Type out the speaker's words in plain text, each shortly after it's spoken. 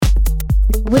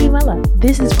Woody Muller.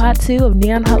 This is part 2 of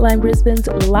Neon Hotline Brisbane's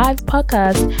live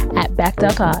podcast at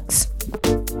Backdock Arts.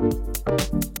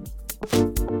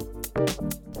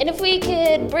 And if we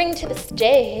could bring to the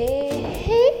stage...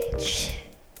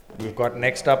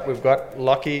 Next up, we've got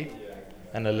Lockie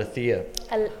and Alethea.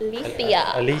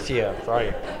 Alethea,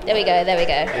 sorry. There we go.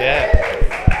 Yeah.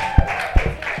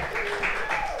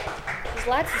 These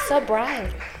lights are so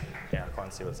bright. Yeah, I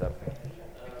can't see what's happening.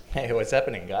 Hey, what's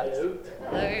happening, guys?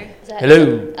 Hello.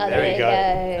 Hello. Oh, there we go.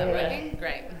 Is that working?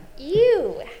 Great.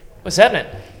 You. What's happening?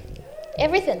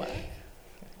 Everything.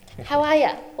 How are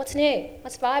ya? What's new?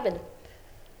 What's vibing?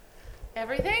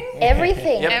 Everything?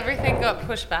 Everything. Yep. Everything got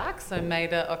pushed back, so May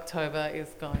to October is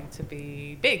going to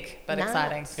be big but Nice.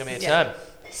 exciting. It's going to be a Yeah. time.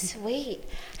 Sweet.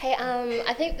 Hey,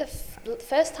 I think the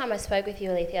first time I spoke with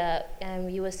you, Alethea,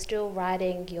 you were still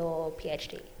writing your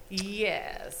PhD.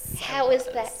 Yes. How I is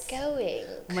was. that going?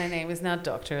 My name is now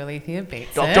Dr. Alethea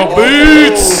Beatson. Dr.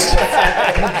 Boots!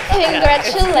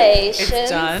 Congratulations.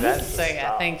 It's done. So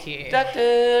yeah, thank you.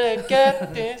 Doctor,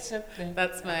 got this.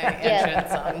 That's my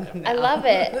entrance song. I love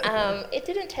it. It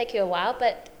didn't take you a while,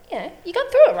 but you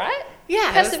got through it, right? Yeah,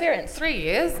 it was Perseverance. 3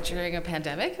 years during a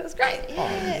pandemic. It was great.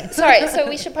 Yeah. Sorry, so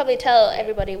we should probably tell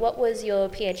everybody, what was your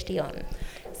PhD on?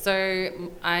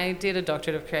 So I did a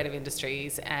doctorate of creative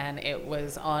industries, and it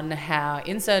was on how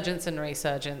insurgence and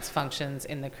resurgence functions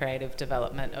in the creative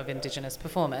development of Indigenous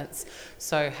performance.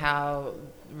 So how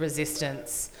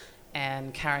resistance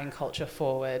and carrying culture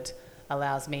forward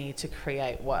allows me to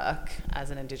create work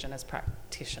as an Indigenous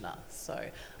practitioner. So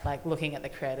like looking at the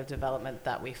creative development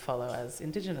that we follow as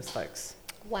Indigenous folks.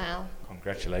 Wow.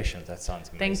 Congratulations, that sounds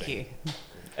amazing. Thank you.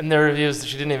 And the reviews,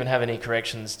 she didn't even have any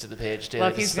corrections to the PhD.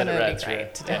 Lucky's They going just to let be it run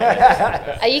great through.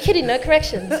 today. Are you kidding? No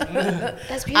corrections.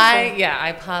 That's beautiful.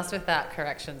 I passed without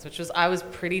corrections, which was, I was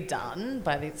pretty done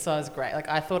by the, so I was great. Like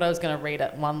I thought I was going to read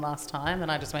it one last time,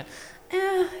 and I just went,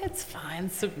 it's fine,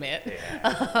 submit.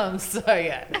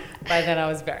 Yeah. By then I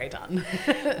was very done.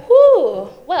 Woo.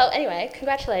 Well, anyway,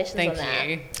 congratulations Thank on that.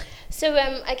 you. So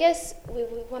I guess we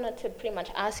wanted to pretty much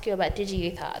ask you about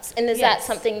DigiYouth Arts. And is that Yes.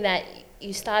 something that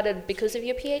you started because of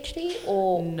your PhD,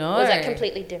 or No. was that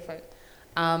completely different?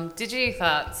 DigiYouth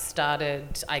Arts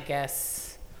started, I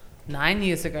guess, 9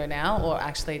 years ago now, or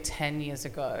actually 10 years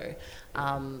ago.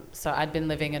 So I'd been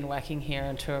living and working here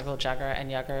in Turrbal, Jagera and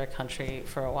Yagara country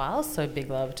for a while, so big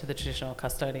love to the traditional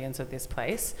custodians of this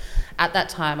place. At that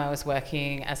time, I was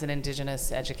working as an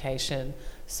Indigenous education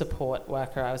support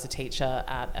worker. I was a teacher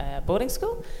at a boarding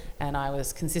school, and I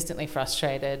was consistently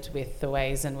frustrated with the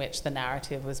ways in which the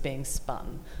narrative was being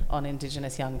spun on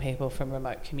Indigenous young people from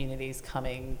remote communities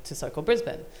coming to so-called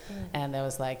Brisbane. And there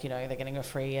was like, they're getting a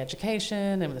free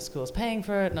education and the school's paying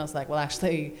for it, and I was like, well,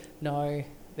 actually, no.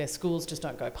 Their schools just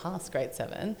don't go past grade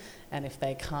 7, and if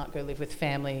they can't go live with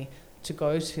family to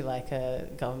go to like a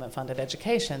government-funded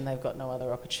education, they've got no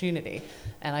other opportunity.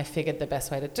 And I figured the best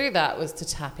way to do that was to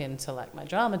tap into like my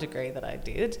drama degree that I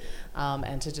did,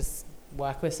 and to just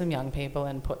work with some young people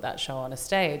and put that show on a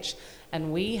stage.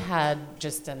 And we had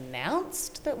just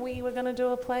announced that we were going to do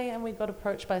a play, and we got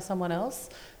approached by someone else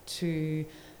to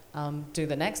do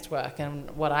the next work.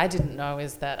 And what I didn't know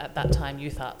is that at that time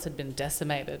youth arts had been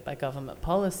decimated by government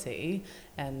policy,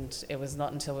 and it was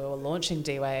not until we were launching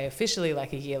DYA officially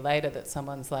like a year later that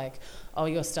someone's like, oh,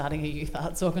 you're starting a youth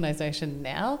arts organisation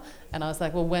now? And I was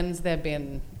like, well, when's there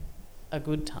been a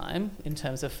good time in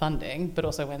terms of funding, but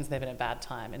also when's there been a bad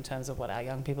time in terms of what our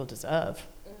young people deserve?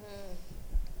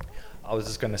 I was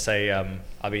just going to say,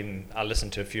 I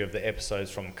listened to a few of the episodes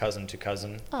from Cousin to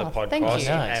Cousin, the podcast, thank you.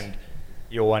 Nice. and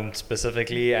your one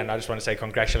specifically, and I just want to say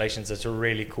congratulations. It's a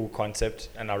really cool concept,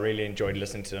 and I really enjoyed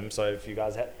listening to them. So if you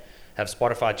guys have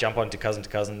Spotify, jump onto Cousin to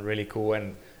Cousin, really cool,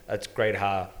 and it's great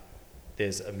how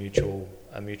there's a mutual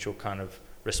kind of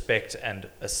respect and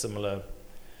a similar,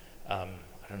 I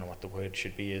don't know what the word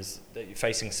should be, is that you're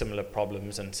facing similar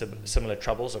problems and similar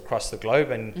troubles across the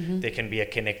globe, and there can be a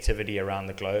connectivity around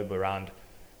the globe around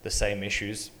the same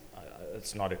issues.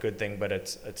 It's not a good thing, but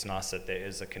it's nice that there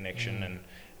is a connection.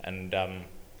 And do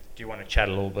you want to chat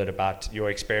a little bit about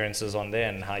your experiences on there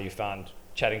and how you found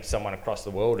chatting to someone across the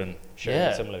world and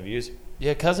sharing similar views?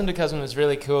 Yeah, Cousin to Cousin was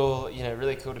really cool.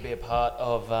 Really cool to be a part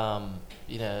of.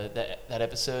 That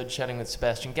episode, chatting with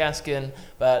Sebastian Gaskin.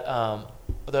 But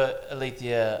although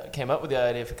Alethea came up with the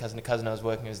idea for Cousin to Cousin, I was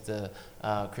working as the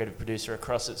creative producer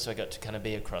across it, so I got to kind of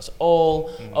be across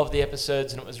all of the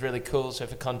episodes, and it was really cool. So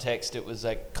for context, it was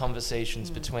like conversations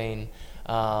between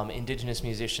Indigenous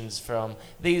musicians from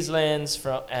these lands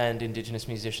and Indigenous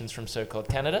musicians from so-called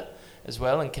Canada as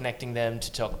well, and connecting them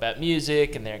to talk about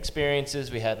music and their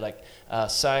experiences. We had like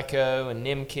Psycho and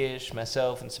Nimkish,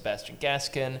 myself and Sebastian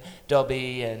Gaskin,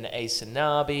 Dobby and Ace and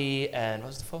Nabi, and what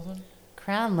was the fourth one?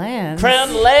 Crown Lands.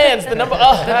 Crown Lands, the number.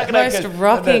 Oh, how the can I most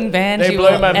go? band they you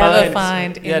blow will my ever mind.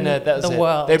 find in the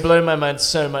world. They blow my mind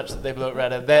so much that they blew it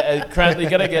right out. You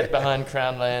got to get behind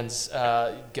Crown Lands.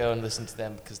 Go and listen to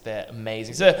them because they're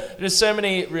amazing. So there's so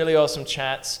many really awesome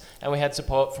chats, and we had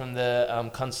support from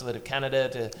the Consulate of Canada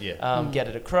to get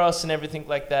it across and everything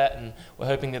like that. And we're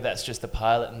hoping that that's just the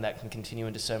pilot, and that can continue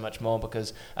into so much more,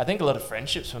 because I think a lot of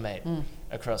friendships were made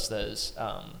across those.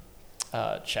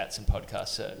 Chats and podcasts.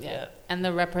 So yeah, and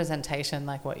the representation,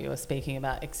 like what you were speaking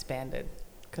about, expanded,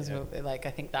 because I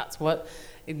think that's what.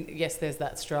 Yes, there's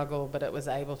that struggle, but it was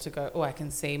able to go. Oh, I can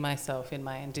see myself in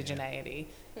my indigeneity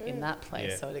in that place.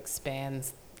 Yeah. So it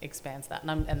expands that,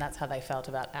 and that's how they felt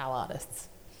about our artists.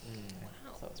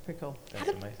 Wow, so it's pretty cool. How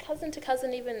did Cousin to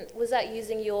Cousin even, was that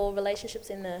using your relationships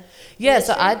in the? Yeah,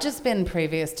 industry? So I'd just been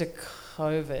previous to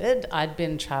COVID. I'd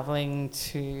been traveling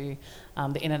to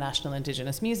the International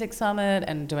Indigenous Music Summit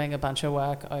and doing a bunch of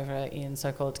work over in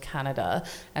so-called Canada.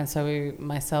 And so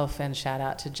myself, and shout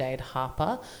out to Jade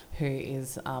Harper, who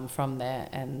is from there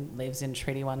and lives in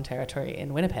Treaty 1 territory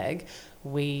in Winnipeg,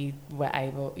 we were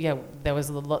able, there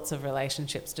was lots of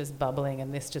relationships just bubbling,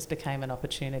 and this just became an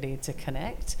opportunity to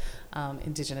connect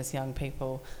Indigenous young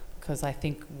people, because I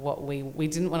think we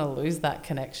didn't want to lose that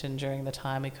connection during the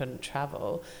time we couldn't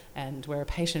travel, and we're a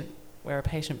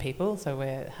patient people, so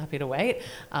we're happy to wait.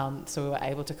 So we were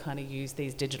able to kind of use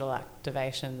these digital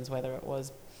activations, whether it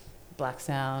was Black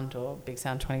Sound or Big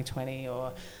Sound 2020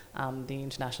 or the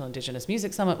International Indigenous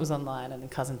Music Summit was online, and then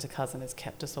Cousin to Cousin has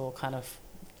kept us all kind of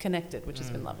connected, which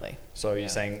has been lovely. So you're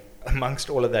saying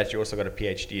amongst all of that, you also got a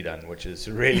PhD done, which is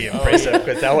really impressive,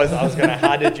 because I was going to,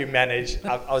 how did you manage?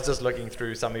 I was just looking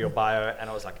through some of your bio, and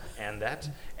I was like, and that,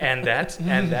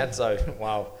 so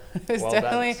wow. It was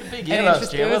definitely a big year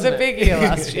last year. It was a big year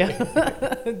last year.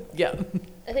 Yeah.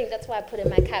 I think that's why I put in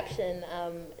my caption,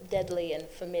 deadly and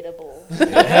formidable.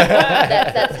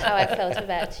 That's how I felt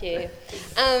about you.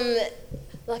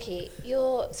 Lucky,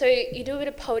 so you do a bit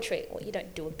of poetry. Well, you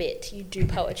don't do a bit, you do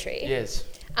poetry. Yes.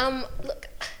 Look,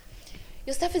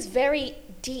 your stuff is very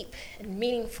deep and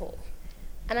meaningful.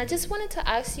 And I just wanted to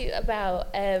ask you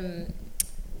about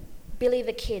Billy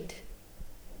the Kid.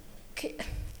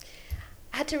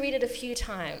 I had to read it a few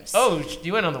times. Oh,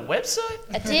 you went on the website?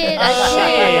 I did.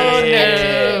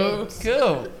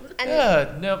 Cool.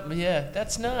 Yeah,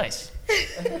 that's nice.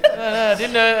 I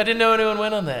didn't know anyone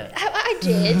went on that. I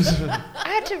did. I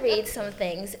had to read some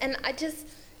things, and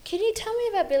can you tell me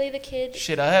about Billy the Kid?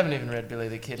 Shit, I haven't even read Billy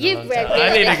the Kid in a long You've read time. Billy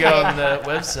I need the to go on the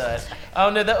website. Oh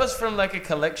no, that was from like a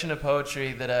collection of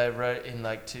poetry that I wrote in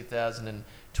like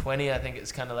 2020. I think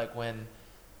it's kind of like when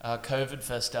COVID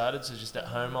first started, so just at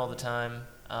home all the time,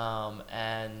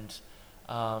 and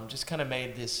just kind of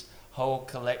made this whole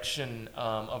collection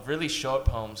of really short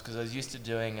poems, because I was used to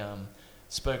doing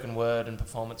spoken word and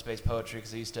performance-based poetry,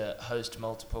 because I used to host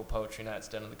multiple poetry nights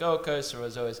down on the Gold Coast, so I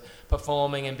was always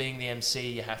performing, and being the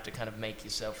MC, you have to kind of make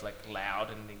yourself like loud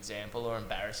in an example, or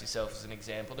embarrass yourself as an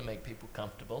example to make people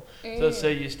comfortable. So I was so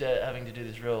used to having to do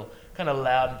this real kind of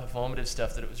loud and performative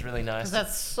stuff that it was really nice. Because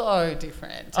that's so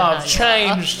different. I've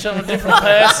changed. I'm a different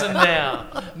person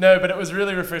now. No, but it was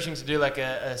really refreshing to do like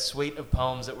a suite of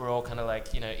poems that were all kind of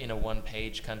like, in a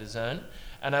one-page kind of zone.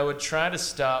 And I would try to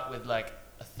start with like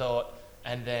a thought,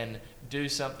 and then do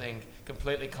something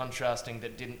completely contrasting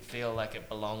that didn't feel like it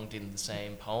belonged in the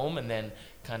same poem, and then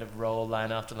kind of roll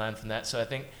line after line from that. So I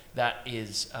think that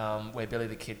is where Billy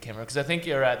the Kid came from. Because I think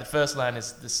you're right. The first line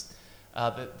is this: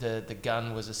 the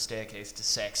gun was a staircase to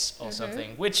sex, or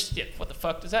something. Which, what the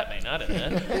fuck does that mean? I don't know.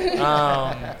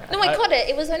 No, I got it.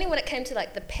 It was only when it came to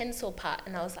like the pencil part,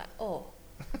 and I was like, oh,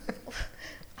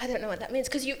 I don't know what that means,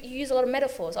 because you use a lot of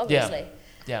metaphors, obviously.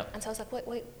 Yeah. And so I was like,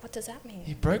 wait, what does that mean?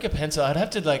 He broke a pencil. I'd have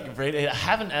to like read it. I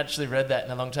haven't actually read that in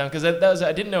a long time, because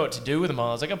I didn't know what to do with them all.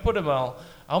 I was like,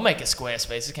 I'll make a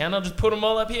Squarespace account. I'll just put them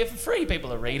all up here for free. People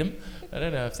will read them. I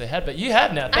don't know if they had, but you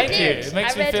have now. Thank you. It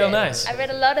makes me feel nice. I read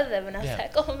a lot of them, and I was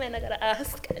like, oh man, I gotta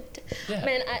ask. I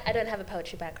mean, I don't have a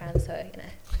poetry background, so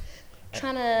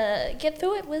trying to get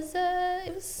through it was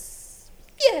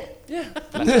Yeah.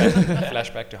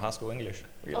 Flashback to high school English.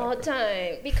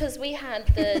 Don't, because we had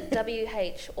the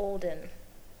W.H. Auden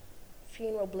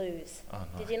Funeral Blues. Oh,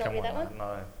 no, Did you not read that one?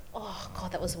 No. Oh,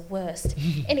 God, that was the worst.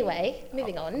 Anyway,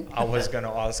 moving on. I was going to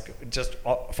ask, just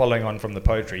following on from the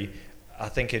poetry, I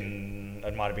think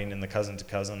it might have been in the Cousin to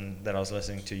Cousin that I was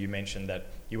listening to, you mentioned that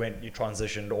you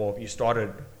transitioned, or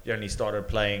you only started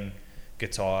playing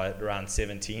guitar at around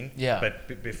 17. Yeah.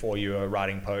 But before you were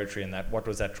writing poetry and that, what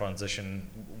was that transition?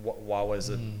 Why was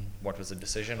it? What was the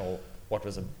decision, or what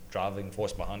was the driving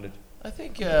force behind it? I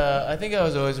think I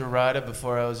was always a writer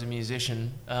before I was a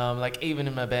musician. Like even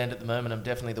in my band at the moment, I'm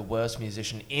definitely the worst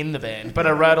musician in the band, but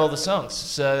I write all the songs,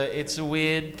 so it's a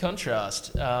weird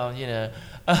contrast. I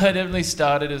definitely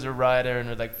started as a writer and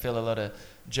would like fill a lot of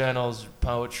journals,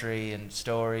 poetry and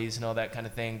stories and all that kind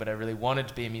of thing, but I really wanted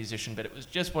to be a musician, but it was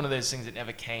just one of those things that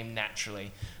never came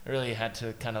naturally. I really had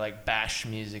to kind of like bash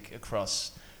music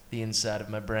across the inside of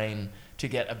my brain to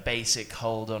get a basic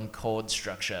hold on chord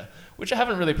structure, which I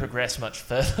haven't really progressed much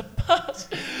further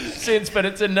past since, but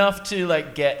it's enough to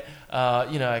like get,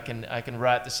 I can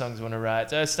write the songs I want to write.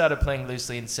 So I started playing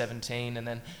loosely in 17, and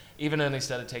then even only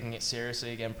started taking it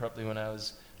seriously again properly when I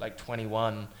was like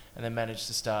 21, and then managed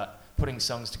to start putting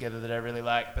songs together that I really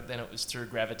like. But then it was through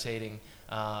gravitating,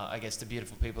 I guess, the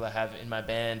beautiful people I have in my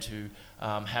band who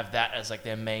have that as like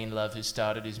their main love, who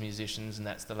started as musicians, and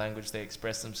that's the language they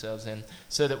express themselves in,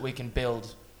 so that we can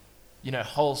build,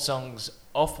 whole songs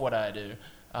off what I do,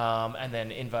 and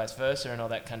then in vice versa and all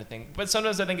that kind of thing. But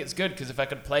sometimes I think it's good, because if I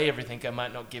could play everything, I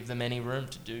might not give them any room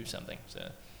to do something. So,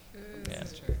 yeah.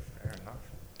 That's true. Fair enough.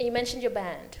 You mentioned your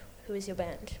band. Who is your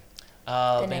band?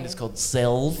 The band is called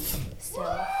Self.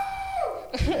 Self.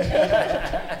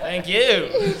 Thank you.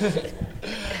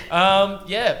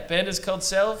 Band is called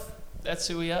Self. That's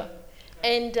who we are.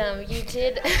 And you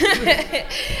did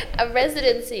a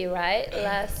residency, right,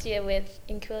 last year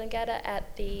in Coolangatta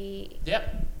at the...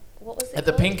 Yep. What was it At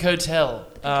the called? Pink Hotel.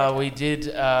 Hotel. We did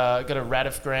got a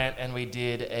RADF grant, and we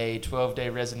did a 12-day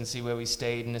residency where we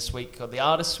stayed in a suite called the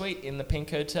Artist Suite in the Pink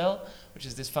Hotel, which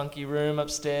is this funky room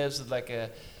upstairs with like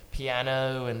a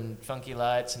piano and funky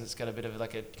lights, and it's got a bit of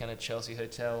like a kind of Chelsea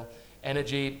hotel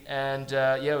energy. And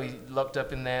we locked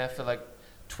up in there for like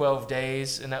 12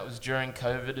 days, and that was during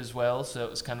COVID as well, so it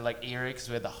was kind of like eerie because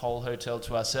we had the whole hotel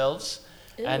to ourselves.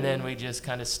 Ooh. And then we just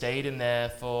kind of stayed in there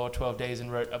for 12 days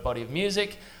and wrote a body of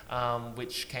music,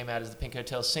 which came out as the Pink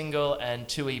Hotel single and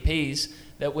 2 EPs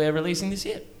that we're releasing this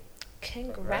year.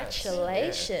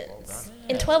 Congratulations. Yeah, well done.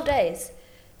 In 12 days.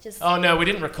 Just Oh no, we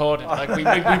didn't record it. Like we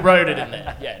wrote it in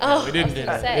there. Yeah, no, Oh, we didn't I do was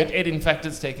gonna that. say. It in fact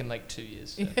it's taken like 2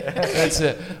 years.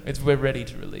 So we're ready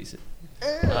to release it.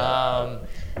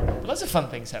 Lots of fun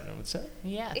things happening with that.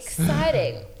 Yes.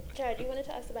 exciting. Jared, you wanted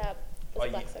to ask about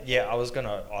Black Social? Yeah, I was going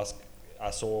to ask,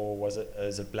 I saw,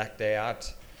 is it Black Day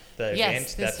Out? The Yes, event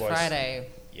this that was, Friday.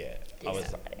 Yeah, This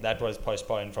Friday. that was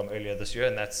postponed from earlier this year,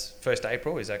 and that's 1st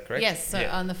April, is that correct? Yes, so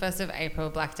Yeah. on the 1st of April,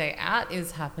 Black Day Out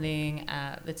is happening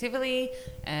at the Tivoli,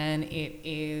 and it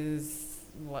is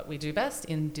what we do best,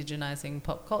 indigenising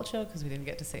pop culture, because we didn't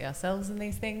get to see ourselves in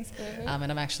these things. Mhm.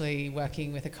 And I'm actually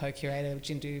working with a co-curator,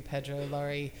 Jindu Pedro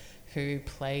Laurie, who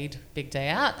played Big Day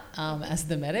Out as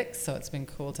the medics, so it's been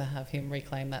cool to have him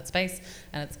reclaim that space.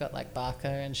 And it's got like Barker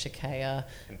and Shakaya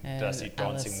and does he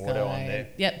Dancing Alice Water on Guy. there?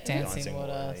 Yep, Dancing Dancing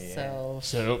Water, Water, yeah. Self,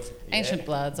 So Ancient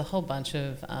Bloods, a whole bunch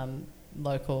of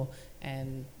local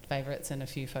and favourites, and a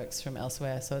few folks from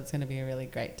elsewhere. So it's going to be a really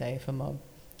great day for Mob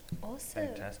Awesome.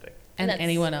 Fantastic. and that's-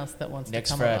 anyone else that wants next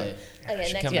to come Friday. along. Okay,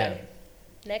 Should next come Friday. down.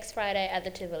 Next Friday at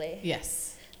the Tivoli.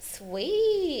 Yes.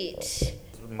 Sweet.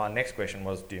 My next question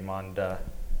was, do you mind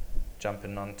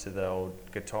jumping onto the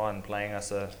old guitar and playing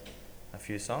us a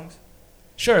few songs?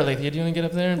 Sure, Alethea, do you want to get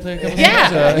up there and play a couple Yeah.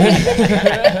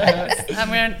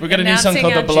 songs? We've got a new song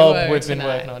called The Blob we've been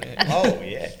working on it. Oh,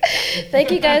 yeah.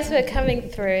 Thank you guys for coming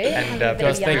through. And Having a bit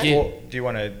guys, of thank yarn. you. Do you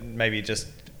want to maybe just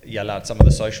yell out some of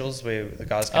the socials where the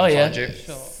guys can Oh, yeah. find you?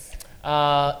 Sure.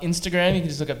 Instagram, you can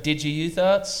just look up Digi Youth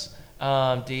Arts,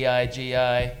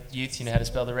 DIGI Youth. You know how to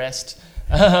spell the rest.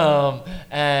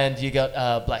 And you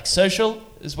got Black Social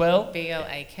as well.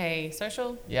 BLAK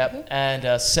Social. Yep. And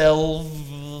Selv,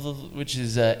 which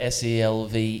is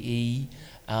SELVE.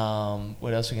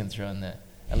 What else we can throw in there?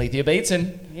 Alethea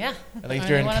Beatson. Yeah. Alethea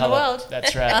Only in one in the colour. world.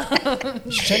 That's right.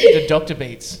 You should change it to Dr.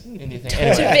 Beats in your thing.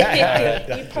 Anyway.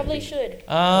 You probably should.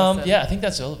 Awesome. Yeah, I think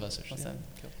that's all of us. Actually. Awesome.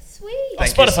 Sweet. Oh,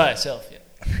 Thank you. Spotify itself. Yeah.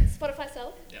 Spotify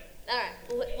self? Yep. All right.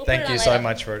 We'll Thank put it you on so later.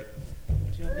 much for it.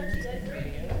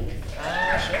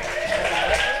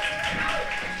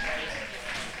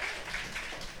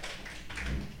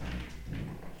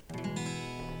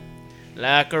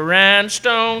 Like a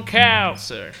rhinestone cow,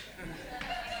 sir.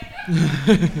 Do you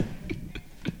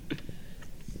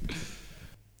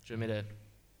want me to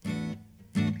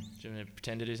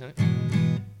pretend to do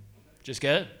something? Just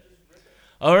go.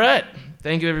 All right.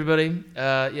 Thank you, everybody.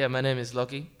 My name is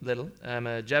Lockie Little. I'm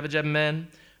a Jabba Jabba man.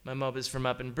 My mob is from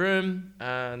up in Broome.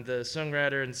 I'm the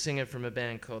songwriter and singer from a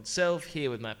band called Self,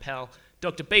 here with my pal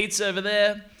Dr. Beats over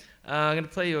there. I'm going to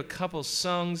play you a couple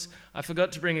songs. I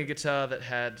forgot to bring a guitar that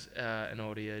had an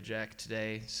audio jack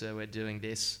today, so we're doing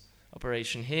this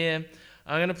operation here.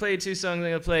 I'm going to play you two songs. I'm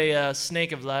going to play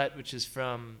Snake of Light, which is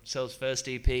from Self's first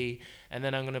EP, and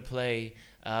then I'm going to play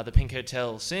The Pink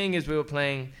Hotel, seeing as we were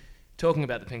talking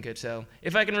about The Pink Hotel.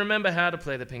 If I can remember how to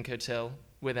play The Pink Hotel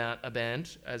without a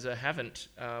band, as I haven't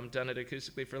done it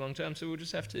acoustically for a long time, so we'll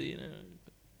just have to,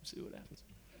 see what happens.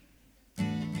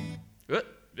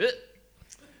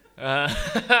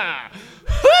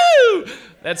 Woo!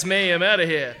 That's me. I'm out of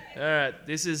here. All right.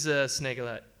 This is Snake of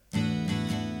Light.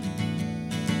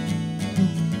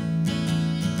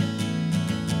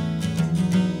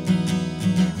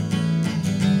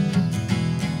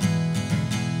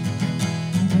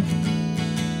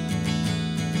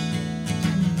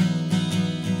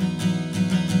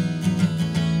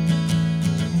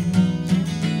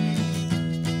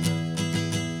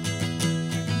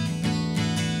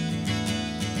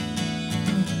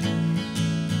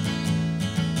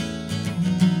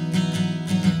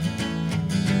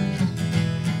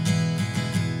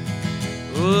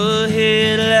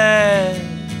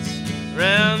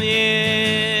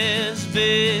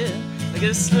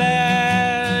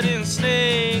 Sliding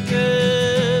snake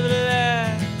of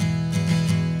light,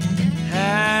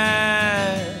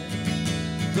 I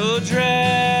go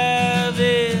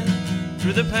driving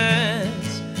through the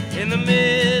pines in the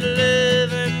middle of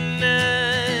the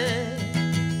night,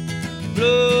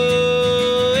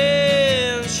 blowing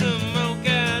smoke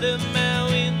out of my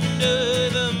window,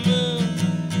 the moon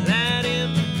light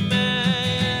in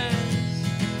my eyes,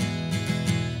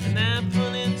 and I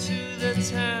pull into the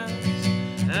town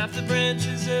off the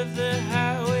branches of the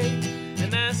highway,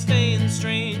 and I stay in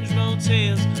strange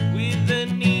motels with the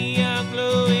neon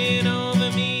glowing over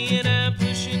me, and I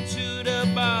push into the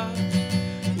bars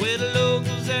where the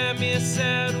locals eye me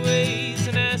sideways,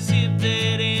 and I sip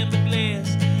that amber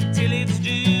glass till its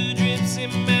dew drips in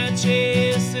my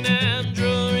chest, and I'm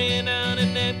drawing on a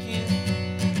napkin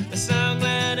a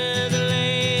songline of the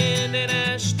land, and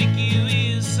I stick you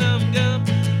with some gum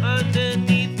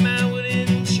underneath my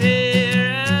wooden chair.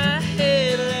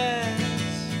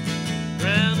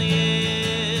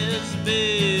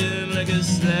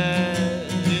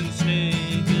 Sliding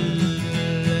snake of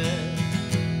light,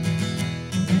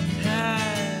 I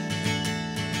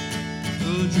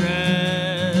go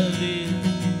driving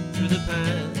through the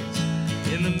pines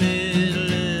in the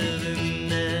middle of the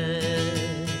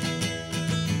night,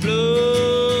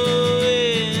 blowing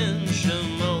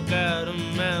smoke out of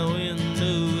my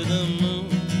window with the moon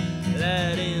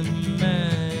light in my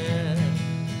eye,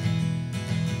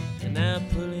 and I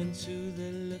pull into the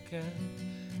lookout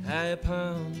high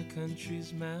upon the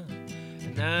country's mouth,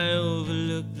 and I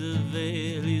overlook the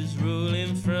valleys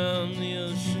rolling from the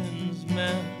ocean's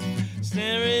mouth,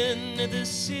 staring at the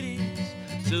cities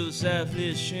so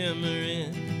softly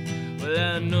shimmering. Well,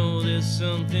 I know that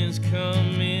something's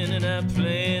coming, and I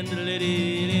plan to let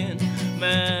it in.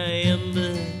 My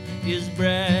ember is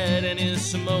bright, and his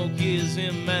smoke is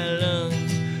in my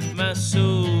lungs. My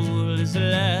soul is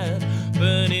alive,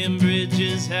 burning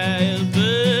bridges high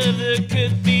above the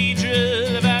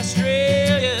cathedral of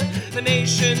Australia. The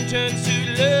nation turns to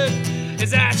look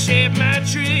as I shape my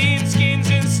trillion skins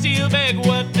and steal back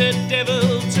what the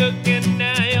devil took, and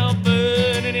now you're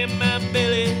burning in my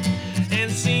belly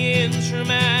and seeing through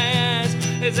my eyes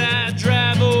as I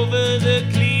drive over the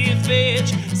cliff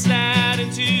edge, slide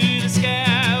into the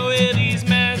sky where these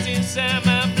minds inside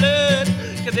my blood,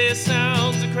 'cause their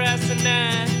songs across the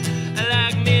night are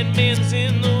like men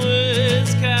in the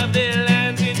woods, carve their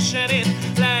lines in shining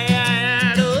light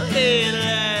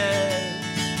headlights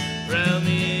round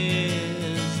the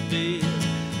edge, babe,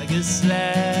 like a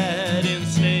sliding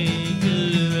snake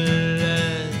of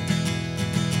light.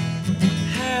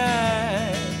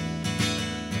 I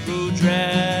go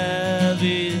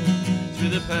driving through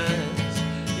the pines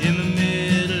in the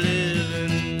middle of the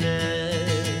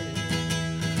night,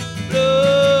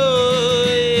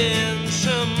 blowing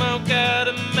smoke out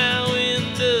of my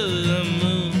window, the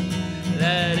moon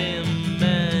light in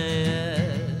my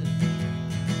eyes.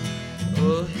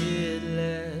 Oh,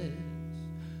 headlights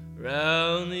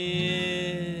round the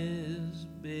edge,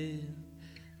 babe,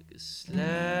 like a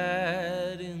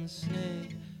sliding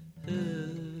snake of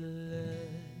light.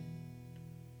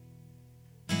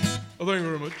 Oh, thank you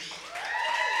very much.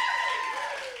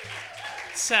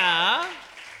 Ta!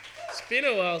 It's been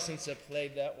a while since I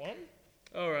played that one.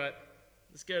 All right.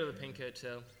 Let's go to the Pink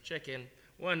Hotel. Check in.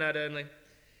 One night only.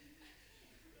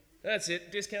 That's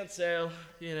it. Discount sale,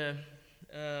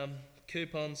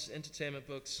 coupons, entertainment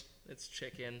books. Let's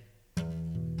check in.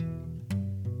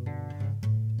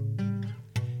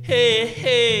 Hey,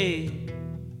 hey.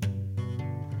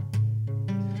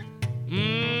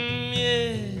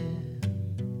 Yeah.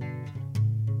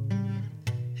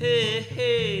 Hey,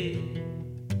 hey.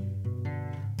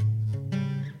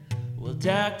 Well,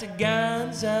 Dr.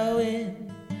 Gonzo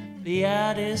in the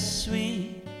artist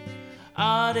suite.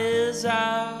 Art is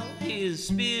all his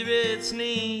spirits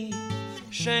need.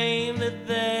 Shame that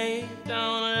they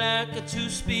don't like to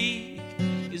speak.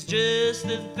 It's just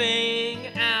the thing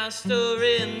our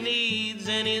story needs.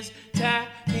 And it's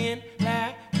tapping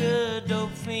like a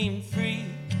dope fiend freak.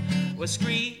 We're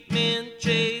screaming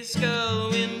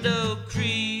J-Skull window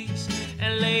creaks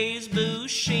and lays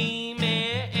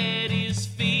Buscemi at his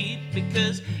feet.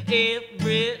 Because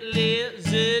every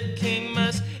lizard king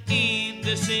must eat.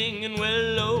 They're singing,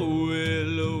 well, oh,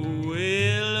 well, oh,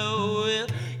 well, oh, well.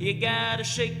 You gotta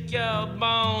shake your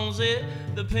bones at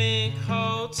the Pink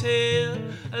Hotel.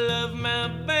 I love my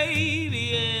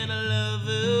baby and I love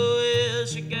her well.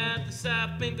 She got the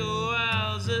side pink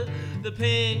walls at the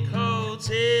Pink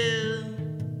Hotel.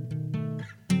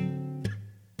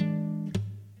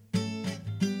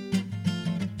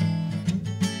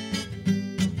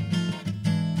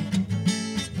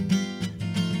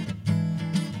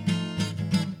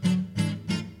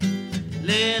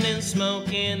 Lennon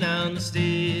smoking on the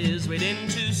stairs, waiting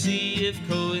to see if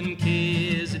Cohen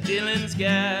cares. Dylan's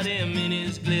got him in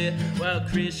his glare, while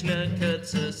Krishna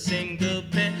cuts a single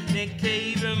pen. Nick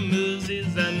Cave removes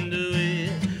his underwear,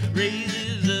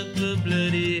 raises up a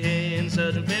bloody hand.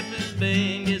 Sgt. Pepper's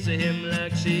band gets a hymn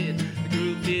like shit. The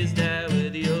groupies die where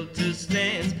the altar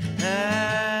stands.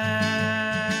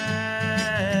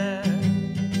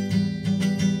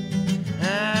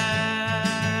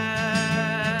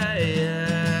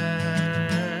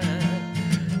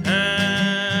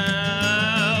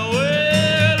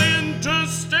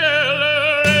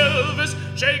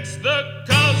 Shakes the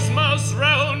cosmos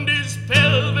round his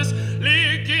pelvis,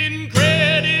 licking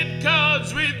credit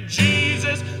cards with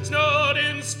Jesus,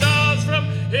 snorting stars from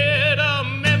here to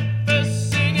Memphis,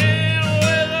 singing,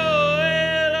 well, oh,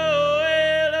 well, oh,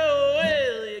 well, oh,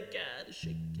 well. You gotta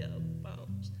shake your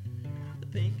bones, the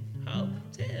Pink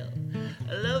Hotel.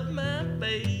 I love my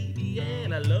baby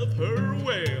and I love her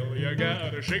well. You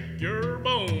gotta shake your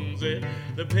bones at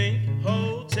the Pink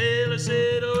Hotel. I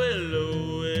said, oh, well,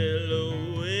 oh, well, oh.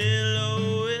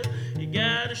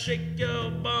 Gotta shake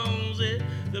your bones at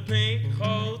the Pink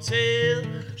Hotel.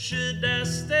 Should I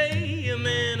stay?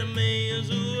 Man, I may as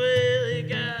well. You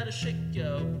gotta shake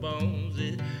your bones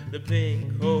at the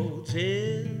Pink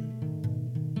Hotel.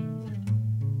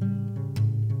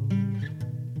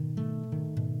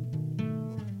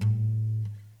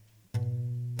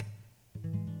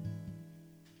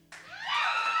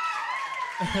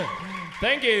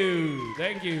 Thank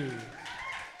you.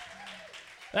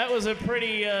 That was a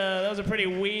pretty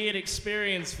weird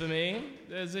experience for me.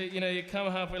 You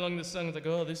come halfway along the song and it's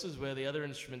like, oh, this is where the other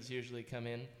instruments usually come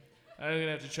in. I'm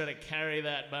gonna have to try to carry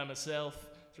that by myself,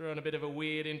 throw in a bit of a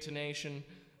weird intonation.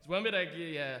 There's one bit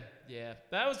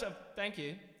that was thank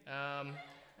you.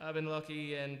 I've been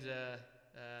Lockie and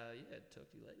talk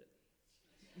to you later.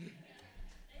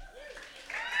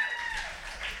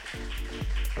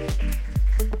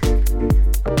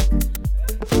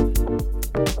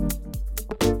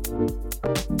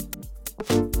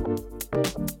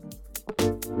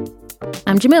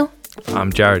 I'm Jamil.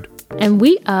 I'm Jared. And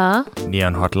we are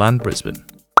Neon Hotline Brisbane.